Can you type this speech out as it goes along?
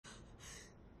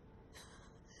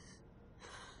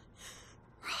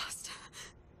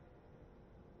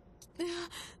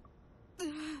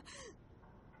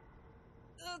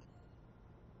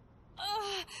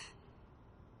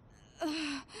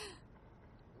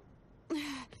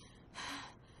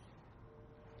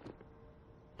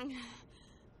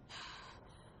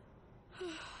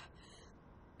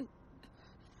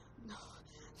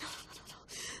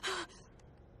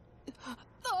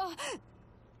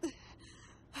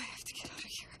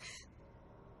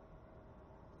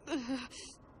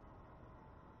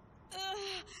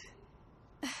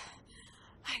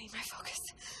I need my focus.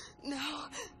 No.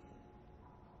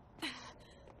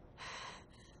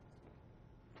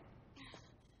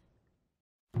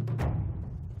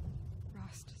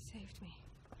 Rost saved me.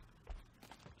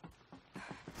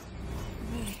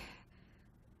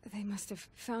 They must have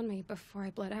found me before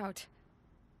I bled out.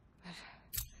 But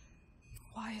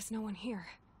why is no one here?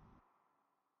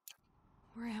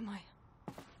 Where am I?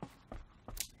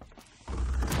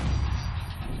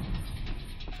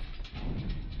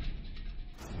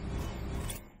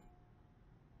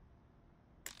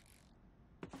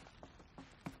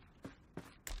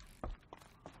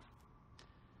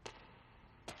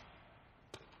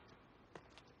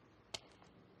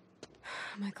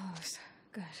 My clothes.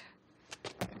 Good.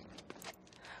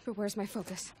 But where's my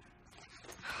focus?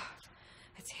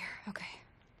 It's here. Okay.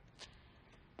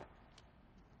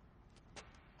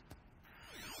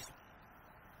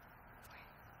 Wait.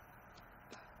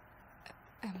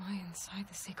 Am I inside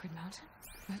the sacred mountain?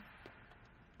 But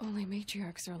only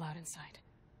matriarchs are allowed inside.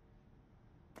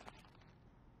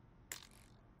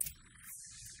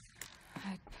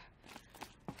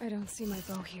 I don't see my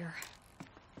bow here.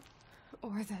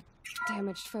 Or that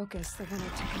damaged focus, the one I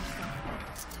took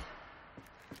off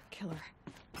the killer.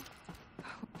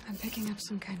 Oh, I'm picking up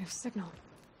some kind of signal.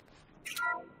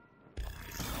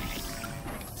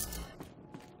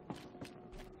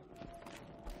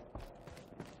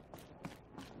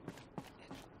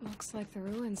 It looks like the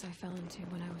ruins I fell into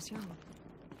when I was young.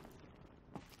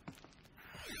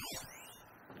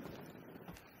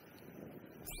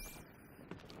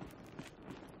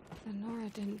 The Nora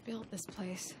didn't build this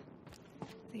place.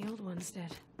 The old ones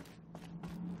did.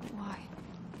 Why?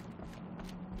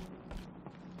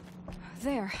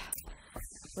 There.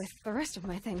 With the rest of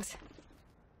my things.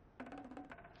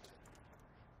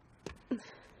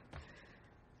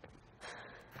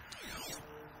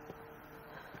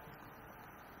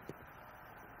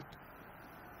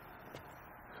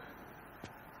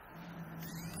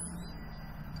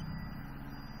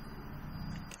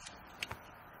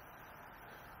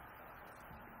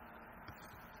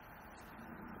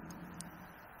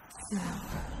 Now,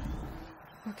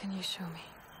 what can you show me?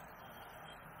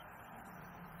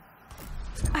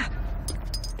 Ah!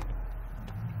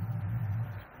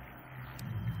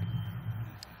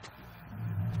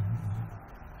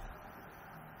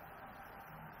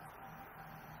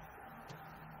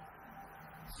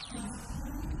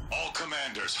 All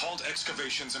commanders, halt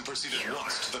excavations and proceed at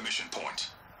once to the mission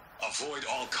point. Avoid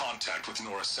all contact with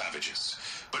Nora savages.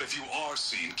 But if you are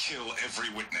seen, kill every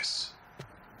witness.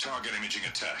 Target imaging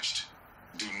attached.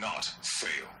 Do not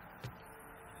fail.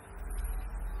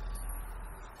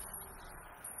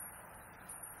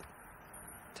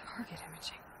 Target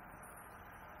imaging.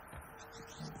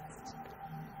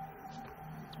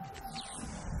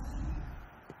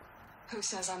 Who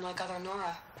says I'm like other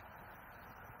Nora?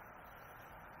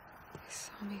 They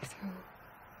saw me through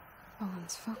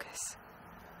Owen's focus.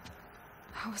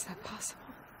 How is that possible?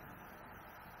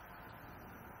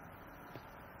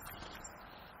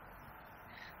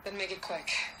 Then make it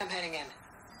quick. I'm heading in.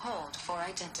 Hold for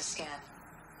identiscan.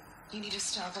 You need to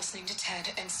stop listening to Ted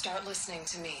and start listening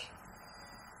to me.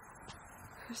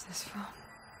 Who's this from?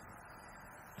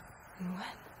 And when?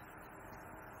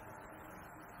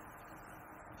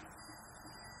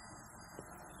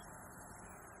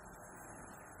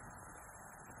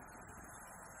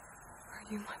 Are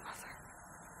you my mother?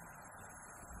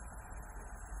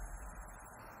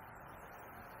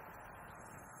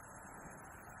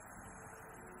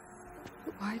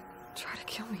 Why try to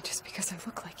kill me just because I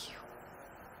look like you?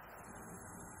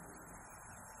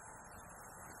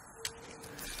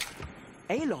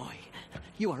 Aloy,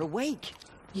 you are awake.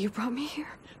 You brought me here?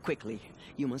 Quickly,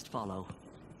 you must follow.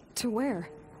 To where?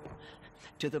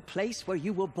 To the place where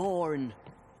you were born.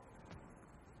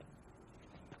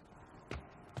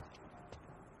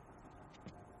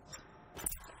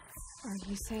 Are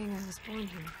you saying I was born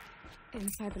here?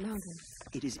 Inside the mountain?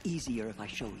 It is easier if I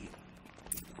show you.